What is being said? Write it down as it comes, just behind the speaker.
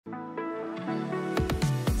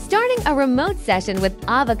Starting a remote session with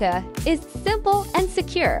Avica is simple and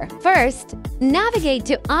secure. First, navigate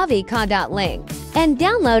to avica.link and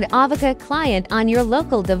download Avica client on your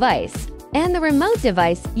local device and the remote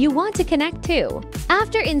device you want to connect to.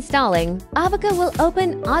 After installing, Avica will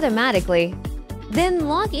open automatically. Then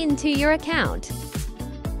log into your account.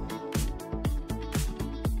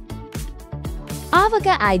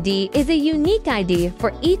 Avica ID is a unique ID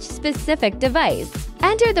for each specific device.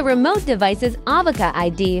 Enter the remote device's Avica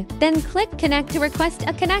ID, then click Connect to request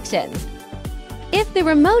a connection. If the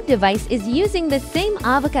remote device is using the same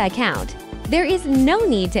Avica account, there is no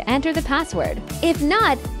need to enter the password. If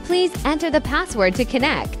not, please enter the password to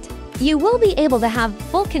connect. You will be able to have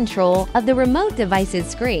full control of the remote device's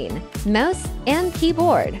screen, mouse, and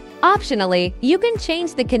keyboard. Optionally, you can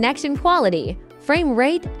change the connection quality, frame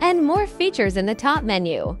rate, and more features in the top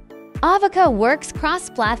menu. Avica works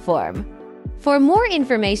cross-platform. For more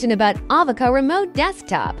information about Avica Remote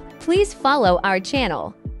Desktop, please follow our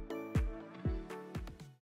channel.